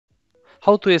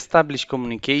How to establish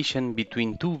communication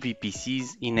between two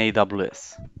VPCs in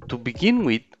AWS. To begin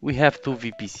with, we have two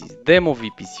VPCs, Demo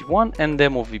VPC1 and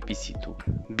Demo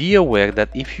VPC2. Be aware that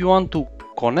if you want to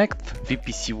connect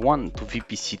VPC1 to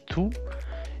VPC2,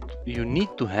 you need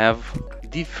to have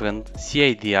different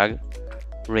CIDR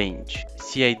range.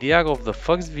 CIDR of the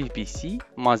first VPC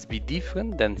must be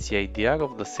different than CIDR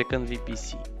of the second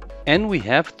VPC. And we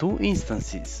have two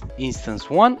instances, instance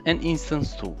 1 and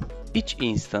instance 2. Each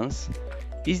instance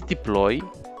is deployed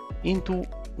into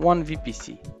one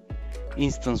VPC.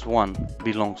 Instance 1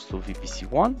 belongs to VPC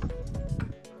 1,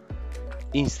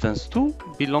 instance 2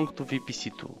 belongs to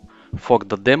VPC 2. For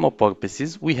the demo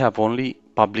purposes, we have only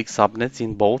public subnets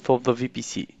in both of the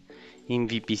VPC. In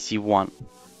VPC 1,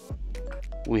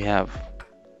 we have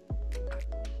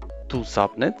two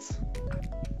subnets.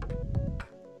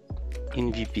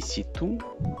 In VPC 2,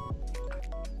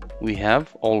 we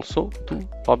have also two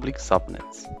public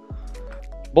subnets.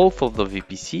 Both of the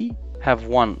VPC have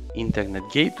one internet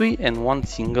gateway and one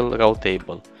single route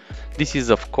table. This is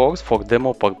of course for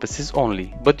demo purposes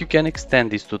only, but you can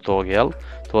extend this tutorial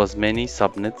to as many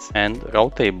subnets and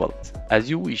route tables as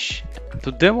you wish.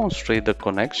 To demonstrate the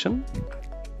connection,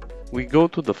 we go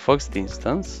to the first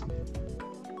instance,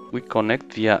 we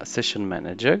connect via Session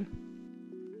Manager.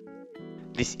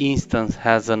 This instance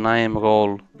has an IAM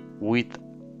role with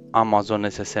Amazon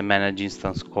SSM Managed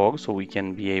Instance Core, so we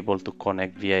can be able to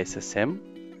connect via SSM.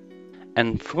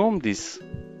 And from this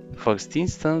first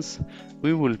instance,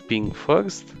 we will ping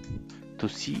first to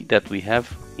see that we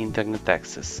have internet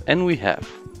access. And we have.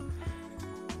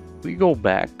 We go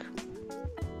back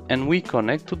and we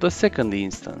connect to the second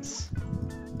instance.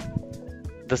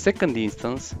 The second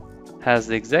instance has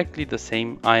exactly the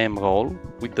same IAM role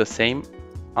with the same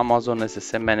Amazon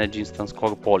SSM Managed Instance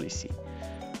Core policy.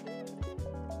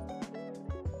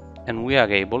 And we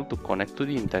are able to connect to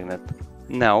the internet.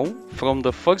 Now, from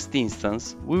the first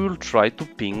instance, we will try to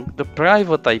ping the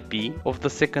private IP of the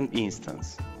second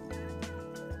instance.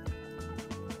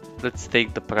 Let's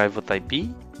take the private IP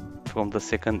from the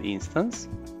second instance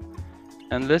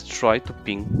and let's try to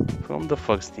ping from the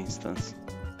first instance.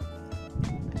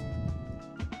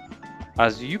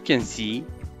 As you can see,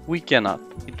 we cannot.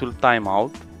 It will time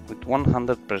out with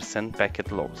 100%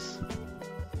 packet loss.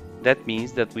 That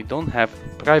means that we don't have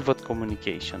private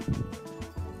communication.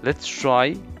 Let's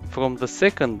try from the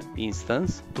second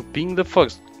instance to ping the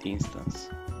first instance.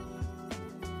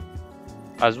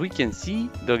 As we can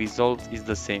see, the result is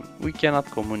the same. We cannot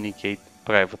communicate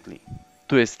privately.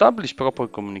 To establish proper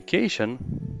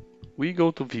communication, we go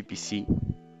to VPC.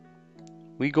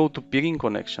 We go to peering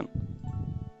connection.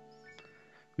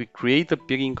 We create a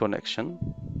peering connection.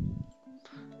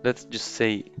 Let's just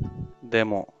say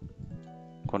demo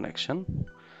connection.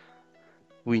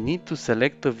 We need to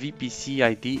select the VPC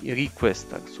ID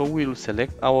requester, so we will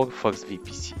select our first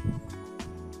VPC.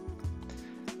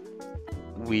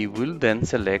 We will then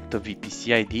select the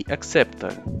VPC ID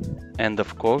acceptor, and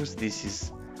of course this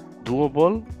is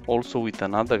doable also with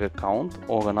another account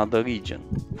or another region.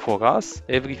 For us,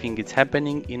 everything is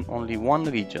happening in only one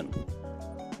region,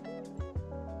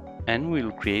 and we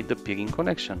will create the peering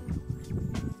connection.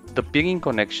 The peering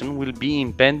connection will be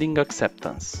in pending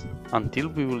acceptance until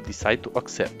we will decide to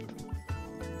accept.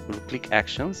 We'll click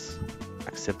Actions,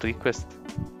 Accept Request.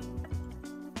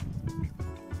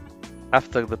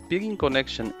 After the peering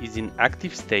connection is in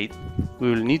active state,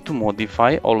 we will need to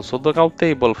modify also the route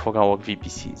table for our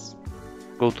VPCs.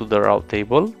 Go to the route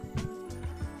table,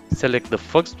 select the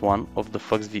first one of the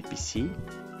first VPC,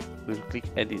 we'll click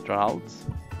Edit Routes,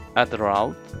 Add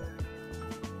Route,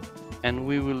 and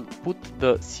we will put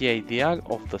the CIDR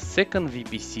of the second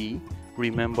VPC.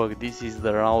 Remember, this is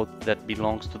the route that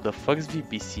belongs to the first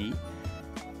VPC,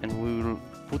 and we will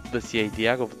put the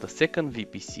CIDR of the second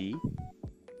VPC.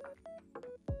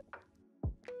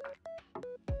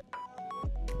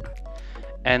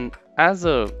 And as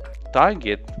a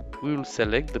target, we will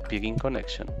select the peering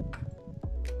connection.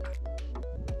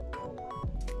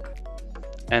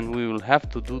 And we will have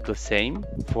to do the same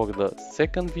for the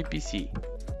second VPC.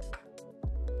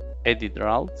 Edit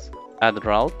routes, add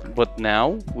route, but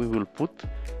now we will put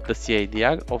the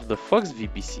CIDR of the first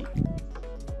VPC.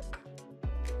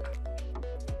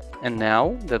 And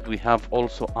now that we have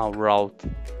also our route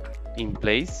in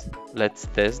place, let's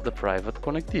test the private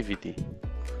connectivity.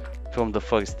 From the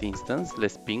first instance,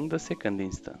 let's ping the second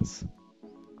instance.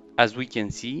 As we can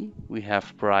see, we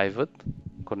have private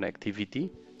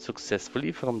connectivity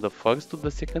successfully from the first to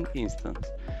the second instance.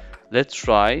 Let's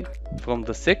try from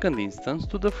the second instance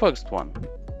to the first one.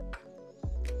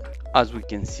 As we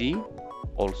can see,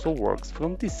 also works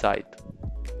from this side.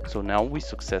 So now we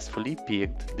successfully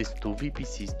peered these two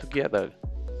VPCs together.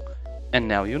 And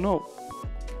now you know.